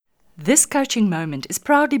This coaching moment is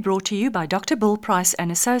proudly brought to you by Dr. Bill Price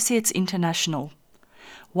and Associates International.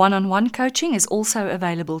 One-on-one coaching is also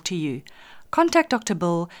available to you. Contact Dr.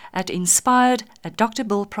 Bill at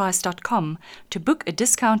inspired@drbillprice.com to book a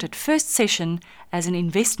discounted first session as an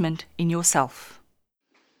investment in yourself.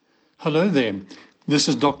 Hello there. This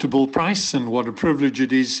is Dr. Bill Price, and what a privilege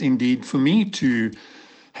it is indeed for me to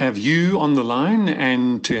have you on the line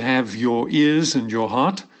and to have your ears and your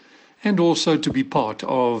heart, and also to be part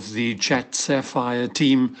of the Chat Sapphire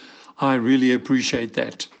team. I really appreciate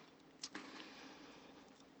that.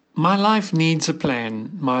 My life needs a plan.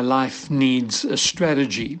 My life needs a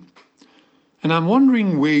strategy. And I'm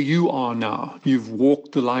wondering where you are now. You've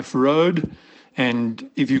walked the life road, and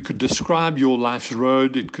if you could describe your life's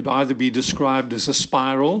road, it could either be described as a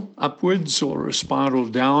spiral upwards or a spiral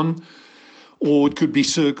down, or it could be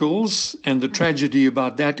circles. And the tragedy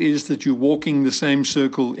about that is that you're walking the same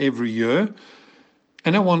circle every year.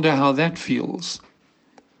 And I wonder how that feels.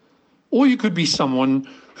 Or you could be someone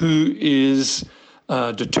who is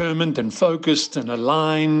determined and focused and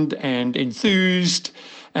aligned and enthused,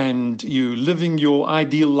 and you living your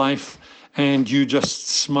ideal life, and you just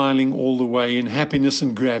smiling all the way in happiness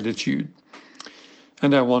and gratitude.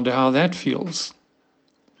 And I wonder how that feels.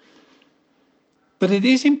 But it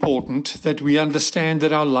is important that we understand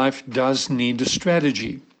that our life does need a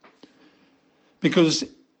strategy, because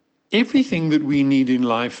everything that we need in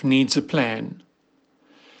life needs a plan.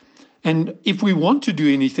 And if we want to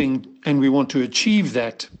do anything and we want to achieve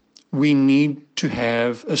that, we need to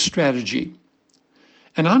have a strategy.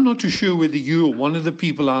 And I'm not too sure whether you are one of the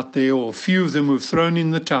people out there, or a few of them who have thrown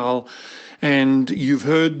in the towel, and you've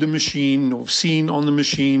heard the machine or seen on the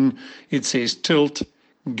machine, it says tilt,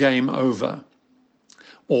 game over.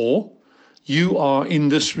 Or you are in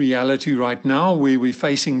this reality right now where we're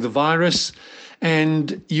facing the virus,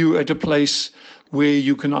 and you're at a place where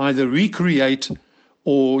you can either recreate,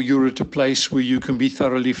 or you're at a place where you can be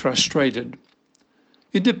thoroughly frustrated.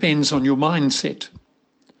 It depends on your mindset.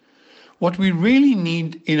 What we really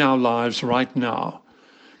need in our lives right now,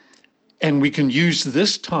 and we can use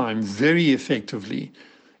this time very effectively,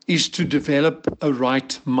 is to develop a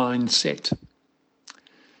right mindset.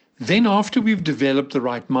 Then after we've developed the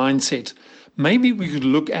right mindset, maybe we could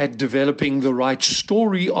look at developing the right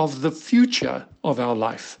story of the future of our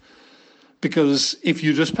life. Because if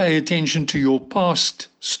you just pay attention to your past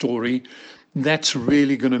story, that's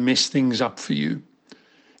really going to mess things up for you.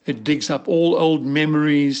 It digs up all old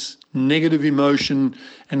memories, negative emotion,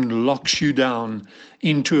 and locks you down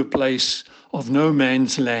into a place of no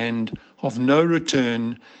man's land, of no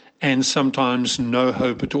return, and sometimes no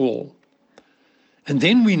hope at all. And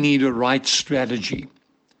then we need a right strategy.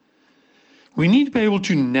 We need to be able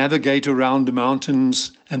to navigate around the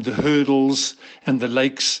mountains and the hurdles and the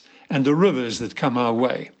lakes and the rivers that come our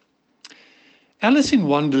way. Alice in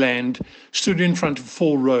Wonderland stood in front of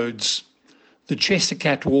 4 roads. The Cheshire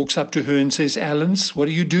Cat walks up to her and says, "Alice, what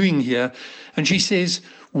are you doing here?" And she says,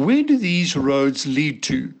 "Where do these roads lead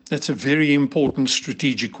to?" That's a very important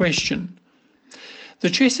strategic question. The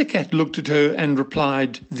Cheshire Cat looked at her and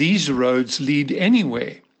replied, "These roads lead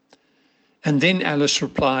anywhere." And then Alice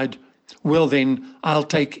replied, "Well then, I'll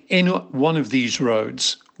take any one of these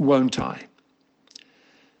roads, won't I?"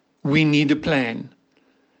 We need a plan.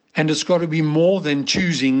 And it's got to be more than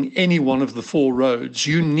choosing any one of the 4 roads.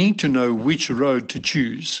 You need to know which road to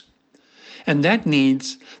choose. And that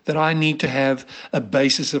means that I need to have a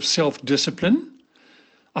basis of self-discipline.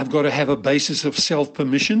 I've got to have a basis of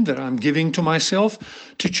self-permission that I'm giving to myself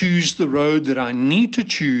to choose the road that I need to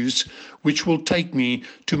choose, which will take me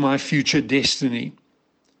to my future destiny.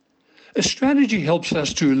 A strategy helps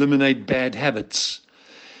us to eliminate bad habits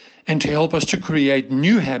and to help us to create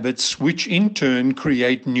new habits, which in turn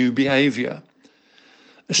create new behavior.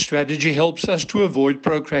 A strategy helps us to avoid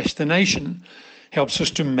procrastination, helps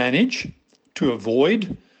us to manage, to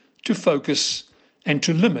avoid, to focus, and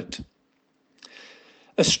to limit.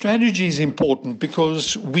 A strategy is important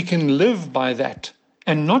because we can live by that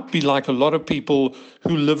and not be like a lot of people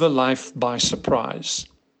who live a life by surprise.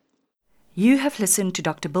 You have listened to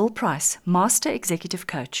Dr. Bill Price, Master Executive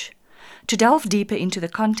Coach. To delve deeper into the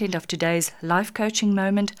content of today's life coaching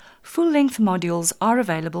moment, full-length modules are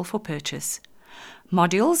available for purchase.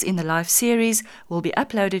 Modules in the life series will be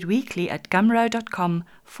uploaded weekly at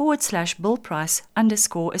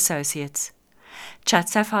gumroad.com/billprice_associates. Chat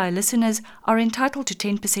Sapphire listeners are entitled to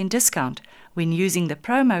 10% discount when using the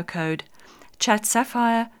promo code Chat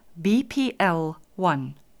Sapphire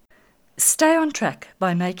BPL1. Stay on track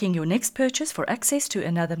by making your next purchase for access to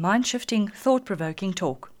another mind-shifting, thought-provoking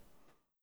talk.